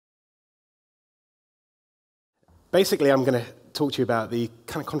Basically, I'm going to talk to you about the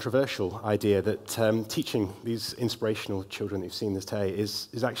kind of controversial idea that teaching these inspirational children that you've seen this day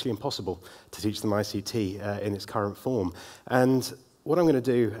is actually impossible to teach them ICT in its current form. And what I'm going to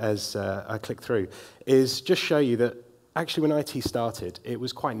do as I click through is just show you that actually when IT started, it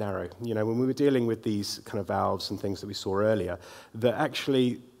was quite narrow. You know, when we were dealing with these kind of valves and things that we saw earlier, that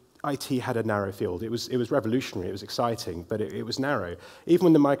actually IT had a narrow field. It was revolutionary, it was exciting, but it was narrow. Even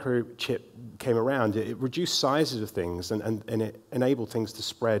when the microchip came around, it reduced sizes of things and it enabled things to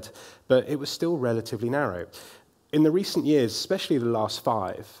spread, but it was still relatively narrow. In the recent years, especially the last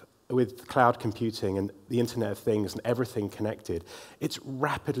 5, with cloud computing and the Internet of Things and everything connected, it's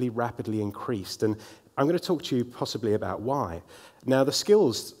rapidly increased. And I'm going to talk to you possibly about why. Now, the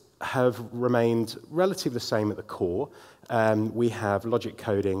skills have remained relatively the same at the core. We have logic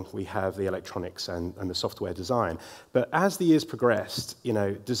coding, we have the electronics and the software design. But as the years progressed, you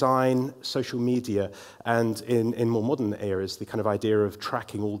know, design, social media, and in more modern eras, the kind of idea of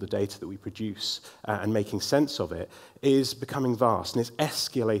tracking all the data that we produce and making sense of it is becoming vast and it's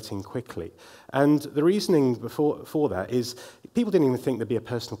escalating quickly. And the reasoning for that is people didn't even think there'd be a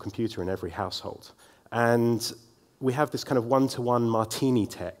personal computer in every household. And we have this kind of one-to-one Martini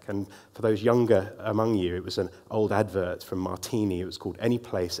tech, and for those younger among you, it was an old advert from Martini. It was called Any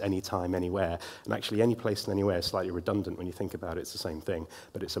Place, Anytime, Anywhere, and actually Any Place and Anywhere is slightly redundant when you think about it. It's the same thing,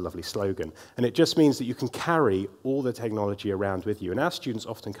 but it's a lovely slogan. And it just means that you can carry all the technology around with you, and our students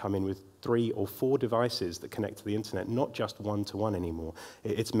often come in with 3 or 4 devices that connect to the internet, not just one-to-one anymore.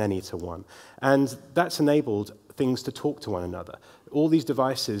 It's many-to-one. And that's enabled things to talk to one another. All these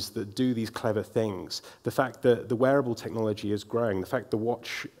devices that do these clever things, the fact that the wearable technology is growing, the fact the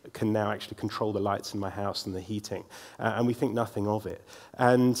watch can now actually control the lights in my house and the heating, and we think nothing of it.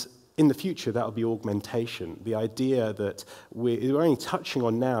 And in the future, that'll be augmentation. The idea that we're only touching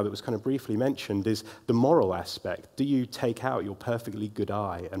on now that was kind of briefly mentioned is the moral aspect. Do you take out your perfectly good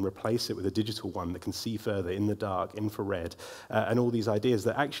eye and replace it with a digital one that can see further in the dark, infrared, and all these ideas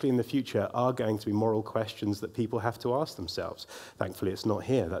that actually in the future are going to be moral questions that people have to ask themselves. Thankfully, it's not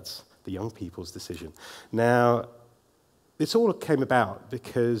here. That's the young people's decision. Now, this all came about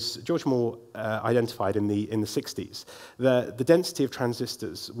because George Moore identified in the 60s that the density of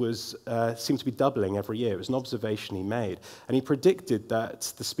transistors seemed to be doubling every year. It was an observation he made. And he predicted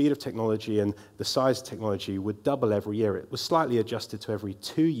that the speed of technology and the size of technology would double every year. It was slightly adjusted to every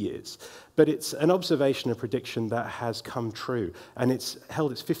 2 years. But it's an observation, a prediction that has come true. And it's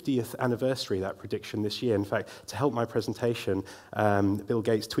held its 50th anniversary, that prediction, this year. In fact, to help my presentation, Bill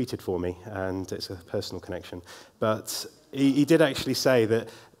Gates tweeted for me, and it's a personal connection. But he did actually say that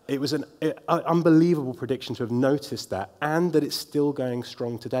it was an unbelievable prediction to have noticed that, and that it's still going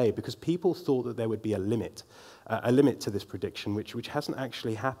strong today, because people thought that there would be a limit to this prediction, which hasn't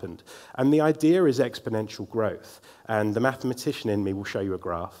actually happened. And the idea is exponential growth. And the mathematician in me will show you a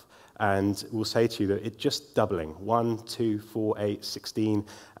graph, and we'll say to you that it's just doubling, 1, 2, 4, 8, 16,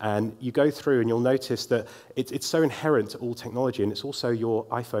 and you go through and you'll notice that it's so inherent to all technology, and it's also your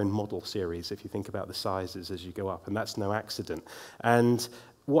iPhone model series, if you think about the sizes as you go up, and that's no accident. And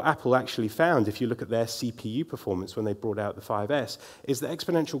what Apple actually found, if you look at their CPU performance when they brought out the 5S, is that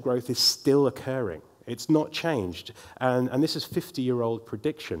exponential growth is still occurring. It's not changed, and this is 50-year-old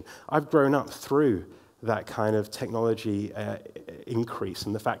prediction. I've grown up through that kind of technology increase,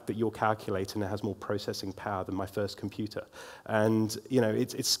 and the fact that your calculator now has more processing power than my first computer. And you know,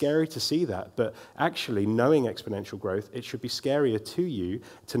 it's scary to see that, but actually knowing exponential growth, it should be scarier to you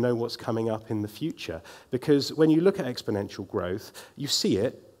to know what's coming up in the future. Because when you look at exponential growth, you see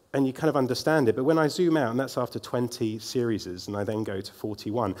it, and you kind of understand it, but when I zoom out, and that's after 20 series, and I then go to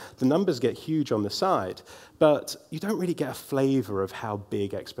 41, the numbers get huge on the side, but you don't really get a flavor of how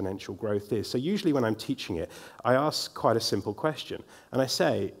big exponential growth is. So usually when I'm teaching it, I ask quite a simple question, and I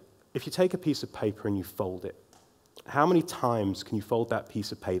say, if you take a piece of paper and you fold it, how many times can you fold that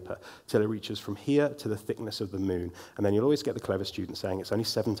piece of paper till it reaches from here to the thickness of the moon? And then you'll always get the clever student saying, it's only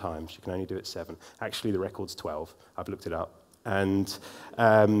 7 times, you can only do it 7. Actually, the record's 12, I've looked it up. And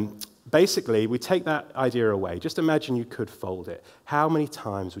basically, we take that idea away. Just imagine you could fold it. How many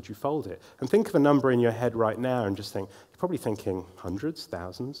times would you fold it? And think of a number in your head right now and just think, you're probably thinking hundreds,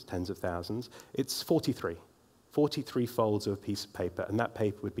 thousands, tens of thousands. It's 43. 43 folds of a piece of paper, and that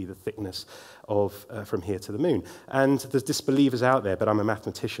paper would be the thickness of from here to the moon. And there's disbelievers out there, but I'm a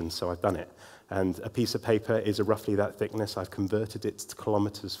mathematician, so I've done it. And a piece of paper is roughly that thickness. I've converted it to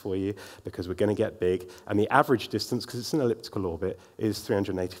kilometers for you because we're going to get big. And the average distance, because it's an elliptical orbit, is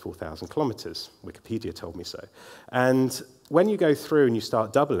 384,000 kilometers. Wikipedia told me so. And when you go through and you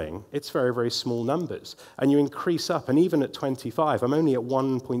start doubling, it's very, very small numbers. And you increase up, and even at 25, I'm only at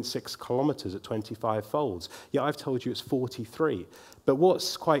 1.6 kilometers at 25 folds. Yet I've told you it's 43. But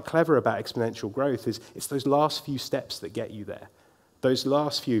what's quite clever about exponential growth is it's those last few steps that get you there. Those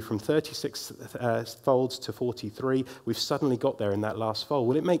last few, from 36 folds to 43, we've suddenly got there in that last fold.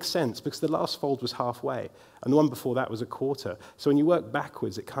 Well, it makes sense, because the last fold was halfway, and the one before that was a quarter. So when you work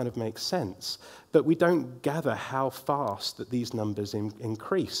backwards, it kind of makes sense. But we don't gather how fast that these numbers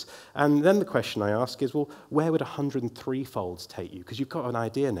increase. And then the question I ask is, well, where would 103 folds take you? Because you've got an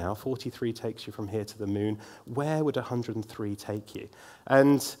idea now. 43 takes you from here to the moon. Where would 103 take you?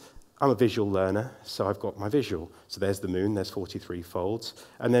 And I'm a visual learner, so I've got my visual. So there's the moon, there's 43 folds.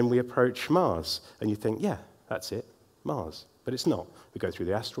 And then we approach Mars, and you think, yeah, that's it, Mars. But it's not. We go through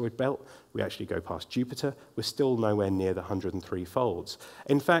the asteroid belt, we actually go past Jupiter, we're still nowhere near the 103 folds.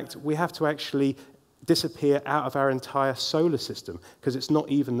 In fact, we have to actually disappear out of our entire solar system, because it's not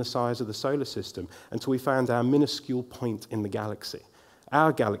even the size of the solar system, until we found our minuscule point in the galaxy.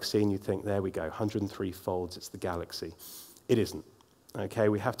 Our galaxy, and you think, there we go, 103 folds, it's the galaxy. It isn't. Okay,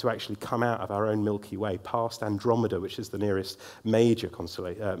 we have to actually come out of our own Milky Way, past Andromeda, which is the nearest major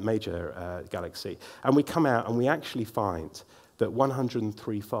galaxy. And we come out and we actually find that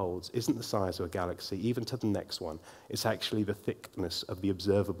 103 folds isn't the size of a galaxy, even to the next one. It's actually the thickness of the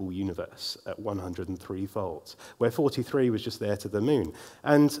observable universe at 103 folds, where 43 was just there to the moon.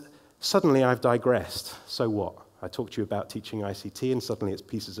 And suddenly I've digressed. So what? I talked to you about teaching ICT, and suddenly it's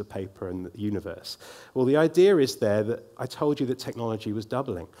pieces of paper and the universe. Well, the idea is there that I told you that technology was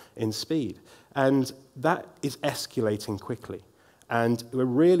doubling in speed, and that is escalating quickly. And we're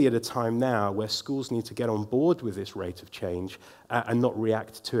really at a time now where schools need to get on board with this rate of change and not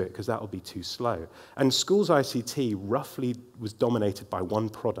react to it, because that will be too slow. And schools ICT roughly was dominated by one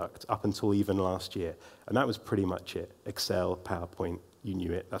product up until even last year, and that was pretty much it. Excel, PowerPoint, you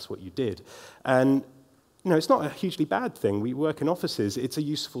knew it, that's what you did. And it's not a hugely bad thing. We work in offices. It's a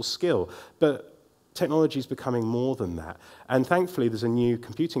useful skill. But technology is becoming more than that. And thankfully, there's a new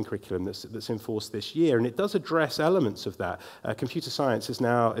computing curriculum that's enforced this year, and it does address elements of that. Computer science is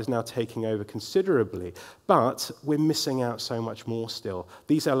now taking over considerably, but we're missing out so much more still.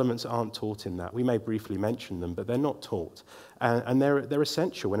 These elements aren't taught in that. We may briefly mention them, but they're not taught. And they're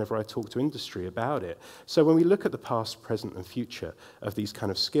essential whenever I talk to industry about it. So when we look at the past, present, and future of these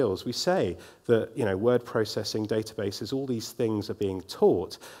kind of skills, we say that word processing, databases, all these things are being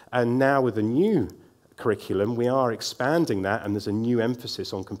taught. And now with the new curriculum, we are expanding that, and there's a new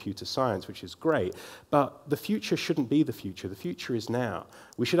emphasis on computer science, which is great. But the future shouldn't be the future. The future is now.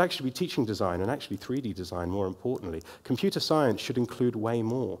 We should actually be teaching design, and actually 3D design, more importantly. Computer science should include way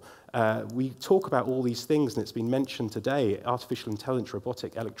more. We talk about all these things, and it's been mentioned today, artificial intelligence,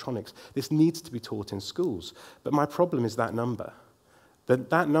 robotic, electronics. This needs to be taught in schools. But my problem is that number.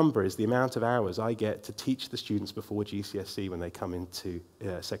 That number is the amount of hours I get to teach the students before GCSE when they come into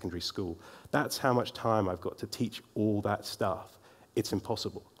secondary school. That's how much time I've got to teach all that stuff. It's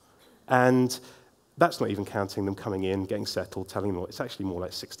impossible. And that's not even counting them coming in, getting settled, telling them it's actually more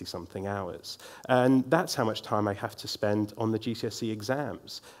like 60-something hours. And that's how much time I have to spend on the GCSE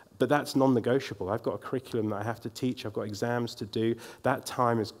exams. But that's non-negotiable. I've got a curriculum that I have to teach. I've got exams to do. That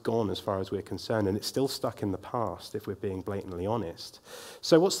time is gone as far as we're concerned, and it's still stuck in the past, if we're being blatantly honest.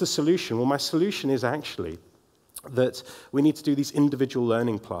 So what's the solution? Well, my solution is actually that we need to do these individual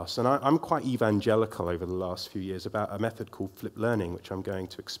learning classes. And I'm quite evangelical over the last few years about a method called flipped learning, which I'm going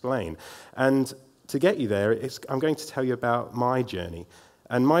to explain. And to get you there, I'm going to tell you about my journey.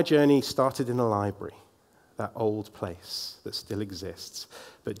 And my journey started in a library, that old place that still exists.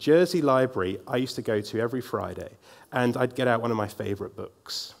 But Jersey Library, I used to go to every Friday, and I'd get out one of my favorite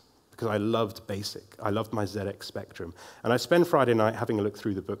books, because I loved BASIC. I loved my ZX Spectrum. And I'd spend Friday night having a look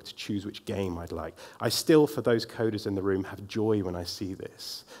through the book to choose which game I'd like. I still, for those coders in the room, have joy when I see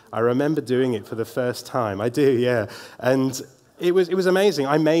this. I remember doing it for the first time. I do, yeah. And it was amazing.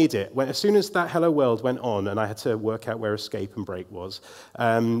 I made it. As soon as that Hello World went on, and I had to work out where escape and break was,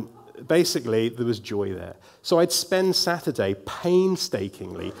 basically, there was joy there. So I'd spend Saturday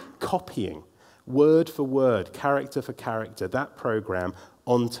painstakingly copying, word for word, character for character, that program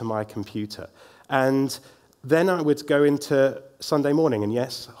onto my computer. And then I would go into Sunday morning, and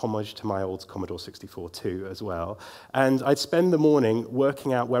yes, homage to my old Commodore 64 too as well, and I'd spend the morning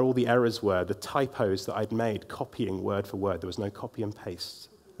working out where all the errors were, the typos that I'd made, copying word for word. There was no copy and paste.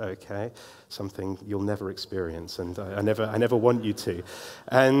 Okay, something you'll never experience, and I never want you to.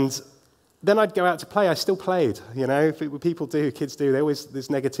 And then I'd go out to play. I still played, people do, kids do. There's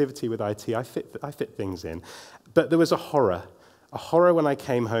negativity with IT. I fit things in. But there was a horror when I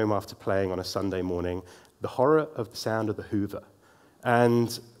came home after playing on a Sunday morning, the horror of the sound of the Hoover.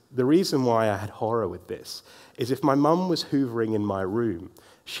 And the reason why I had horror with this is if my mum was hoovering in my room,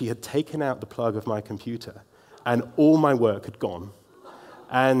 she had taken out the plug of my computer and all my work had gone.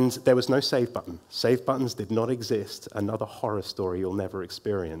 And there was no save button. Save buttons did not exist. Another horror story you'll never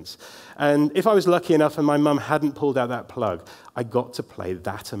experience. And if I was lucky enough and my mum hadn't pulled out that plug, I got to play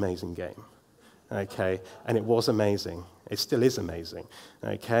that amazing game. Okay? And it was amazing. It still is amazing.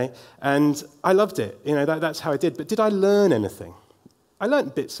 Okay? And I loved it. You know, that's how I did. But did I learn anything? I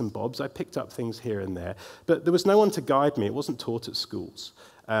learned bits and bobs. I picked up things here and there. But there was no one to guide me. It wasn't taught at schools.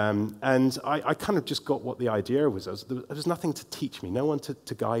 And I kind of just got what the idea was. There was nothing to teach me, no one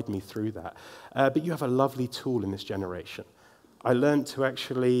to guide me through that. But you have a lovely tool in this generation. I learned to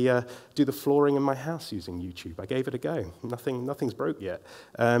actually do the flooring in my house using YouTube. I gave it a go. Nothing's broke yet.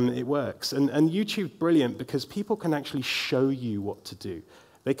 It works. And YouTube's brilliant because people can actually show you what to do.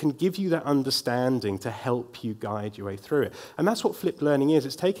 They can give you that understanding to help you guide your way through it. And that's what flipped learning is.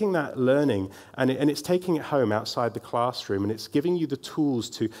 It's taking that learning and it's taking it home outside the classroom, and it's giving you the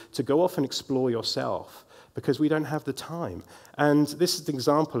tools to go off and explore yourself, because we don't have the time. And this is an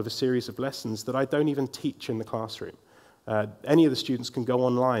example of a series of lessons that I don't even teach in the classroom. Any of the students can go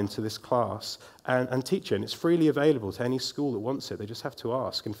online to this class and teach it, and it's freely available to any school that wants it. They just have to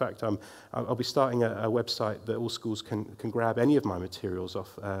ask. In fact, I'll be starting a website that all schools can grab any of my materials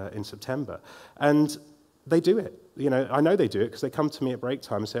off in September. And they do it. You know, I know they do it because they come to me at break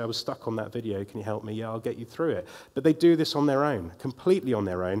time and say, I was stuck on that video, can you help me? Yeah, I'll get you through it. But they do this on their own, completely on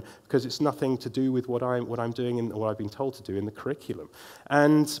their own, because it's nothing to do with what I'm doing and what I've been told to do in the curriculum.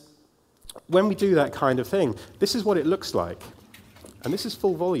 And when we do that kind of thing, this is what it looks like. And this is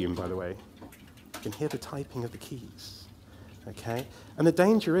full volume, by the way. You can hear the typing of the keys. Okay? And the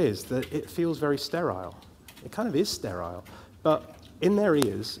danger is that it feels very sterile. It kind of is sterile. But in their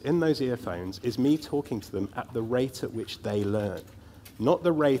ears, in those earphones, is me talking to them at the rate at which they learn. Not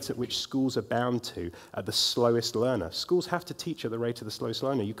the rate at which schools are bound to at the slowest learner. Schools have to teach at the rate of the slowest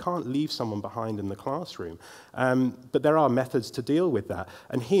learner. You can't leave someone behind in the classroom. But there are methods to deal with that.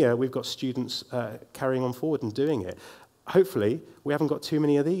 And here we've got students carrying on forward and doing it. Hopefully, we haven't got too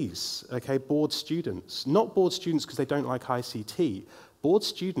many of these, okay, bored students. Not bored students because they don't like ICT, bored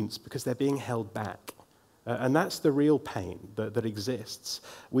students because they're being held back. And that's the real pain that exists.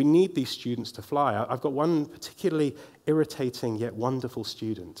 We need these students to fly. I've got one particularly irritating yet wonderful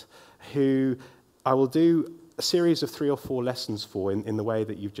student who I will do a series of 3 or 4 lessons for in the way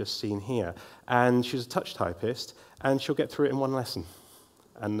that you've just seen here. And she's a touch typist, and she'll get through it in 1 lesson.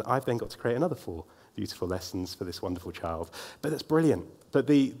 And I've then got to create another 4 beautiful lessons for this wonderful child. But that's brilliant. But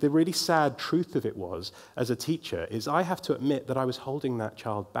the really sad truth of it was, as a teacher, is I have to admit that I was holding that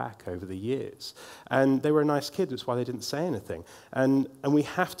child back over the years. And they were a nice kid, that's why they didn't say anything. And we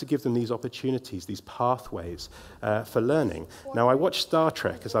have to give them these opportunities, these pathways for learning. Now, I watched Star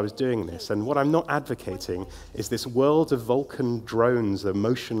Trek as I was doing this, and what I'm not advocating is this world of Vulcan drones, the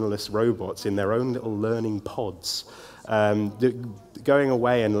motionless robots in their own little learning pods, going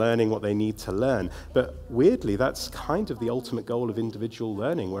away and learning what they need to learn. But weirdly, that's kind of the ultimate goal of individual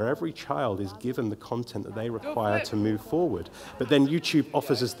learning, where every child is given the content that they require to move forward. But then YouTube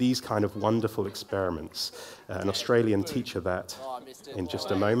offers us these kind of wonderful experiments. An Australian teacher that, in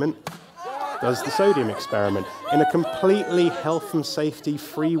just a moment, does the sodium experiment in a completely health and safety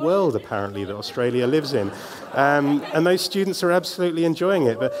free world, apparently, that Australia lives in. And those students are absolutely enjoying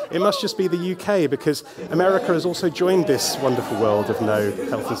it. But it must just be the UK, because America has also joined this wonderful world of no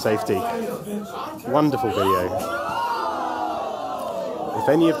health and safety. Wonderful video. If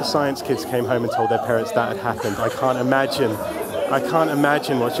any of the science kids came home and told their parents that had happened, I can't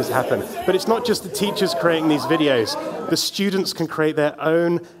imagine what just happened. But it's not just the teachers creating these videos. The students can create their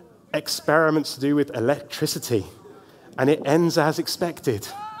own experiments to do with electricity, and it ends as expected.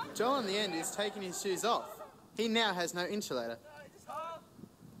 John, in the end, is taking his shoes off. He now has no insulator.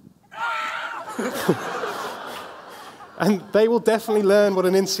 And they will definitely learn what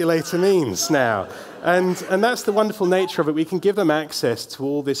an insulator means now. And that's the wonderful nature of it. We can give them access to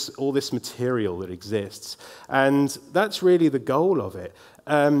all this material that exists. And that's really the goal of it.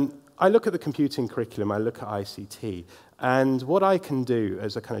 I look at the computing curriculum, I look at ICT, and what I can do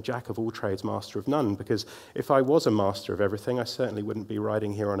as a kind of jack of all trades, master of none, because if I was a master of everything, I certainly wouldn't be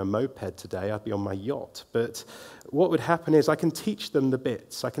riding here on a moped today, I'd be on my yacht. But what would happen is I can teach them the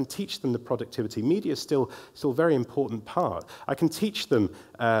bits, I can teach them the productivity. Media is still a very important part. I can teach them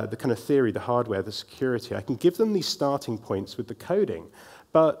the kind of theory, the hardware, the security. I can give them these starting points with the coding.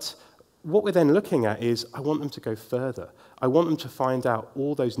 But what we're then looking at is I want them to go further. I want them to find out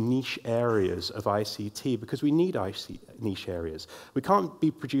all those niche areas of ICT, because we need niche areas. We can't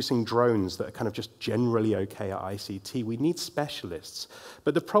be producing drones that are kind of just generally okay at ICT. We need specialists.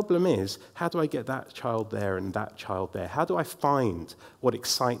 But the problem is, how do I get that child there and that child there? How do I find what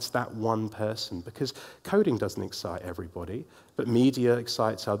excites that one person? Because coding doesn't excite everybody, but media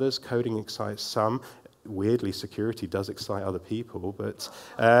excites others, coding excites some. Weirdly, security does excite other people, but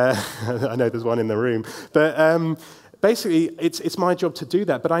I know there's one in the room. But basically, it's my job to do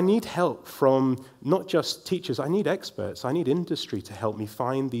that, but I need help from not just teachers, I need experts, I need industry to help me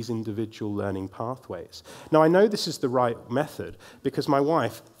find these individual learning pathways. Now, I know this is the right method because my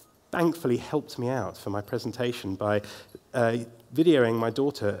wife thankfully helped me out for my presentation by videoing my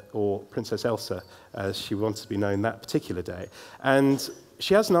daughter, or Princess Elsa, as she wants to be known that particular day. And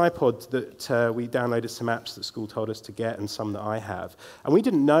she has an iPod that we downloaded some apps that school told us to get and some that I have. And we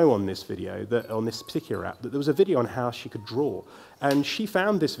didn't know on this video, on this particular app, that there was a video on how she could draw. And she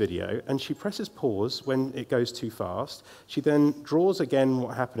found this video, and she presses pause when it goes too fast. She then draws again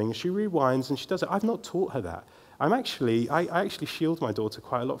what's happening. She rewinds, and she does it. I've not taught her that. I actually shield my daughter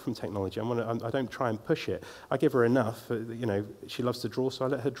quite a lot from technology. I don't try and push it. I give her enough. She loves to draw, so I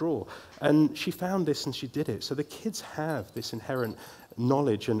let her draw. And she found this, and she did it. So the kids have this inherent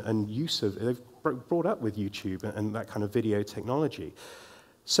knowledge and use of, they've brought up with YouTube and that kind of video technology.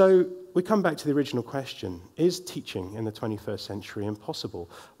 So we come back to the original question, is teaching in the 21st century impossible?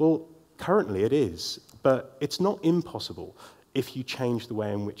 Well, currently it is, but it's not impossible if you change the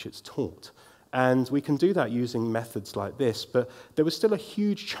way in which it's taught. And we can do that using methods like this, but there was still a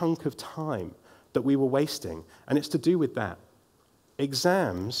huge chunk of time that we were wasting, and it's to do with that.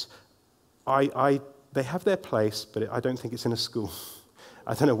 Exams, they have their place, but I don't think it's in a school.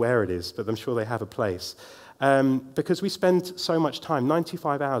 I don't know where it is, but I'm sure they have a place. Because we spend so much time,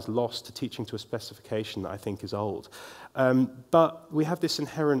 95 hours lost to teaching to a specification that I think is old. But we have this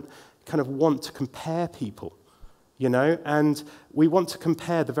inherent kind of want to compare people, and we want to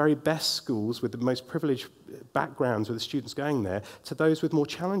compare the very best schools with the most privileged backgrounds with the students going there to those with more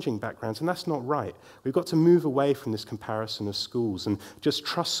challenging backgrounds, and that's not right. We've got to move away from this comparison of schools and just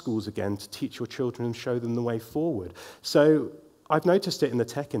trust schools again to teach your children and show them the way forward. So I've noticed it in the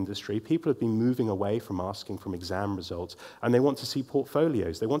tech industry. People have been moving away from asking from exam results, and they want to see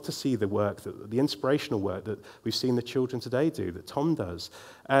portfolios. They want to see the work, the inspirational work that we've seen the children today do, that Tom does.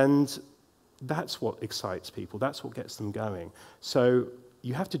 And that's what excites people. That's what gets them going. So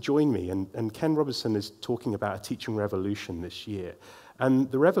you have to join me. And Ken Robinson is talking about a teaching revolution this year.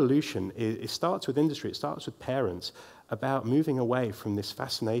 And the revolution, it starts with industry. It starts with parents about moving away from this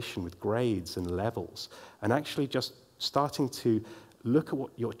fascination with grades and levels and actually just starting to look at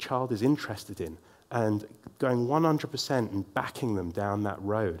what your child is interested in and going 100% and backing them down that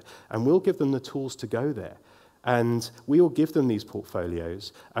road. And we'll give them the tools to go there. And we will give them these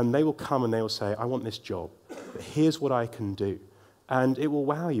portfolios, and they will come and they will say, I want this job, but here's what I can do. And it will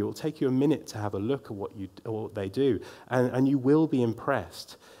wow you. It will take you a minute to have a look at what they do, and you will be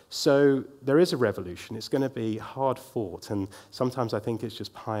impressed. So there is a revolution. It's going to be hard fought, and sometimes I think it's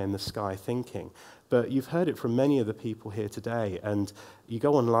just pie in the sky thinking. But you've heard it from many of the people here today, and you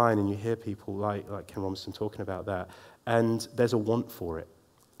go online and you hear people like Ken Robinson talking about that, and there's a want for it.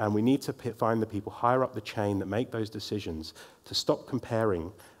 And we need to find the people higher up the chain that make those decisions to stop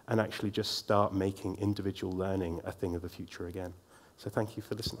comparing and actually just start making individual learning a thing of the future again. So thank you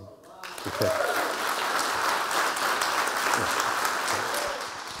for listening. Okay.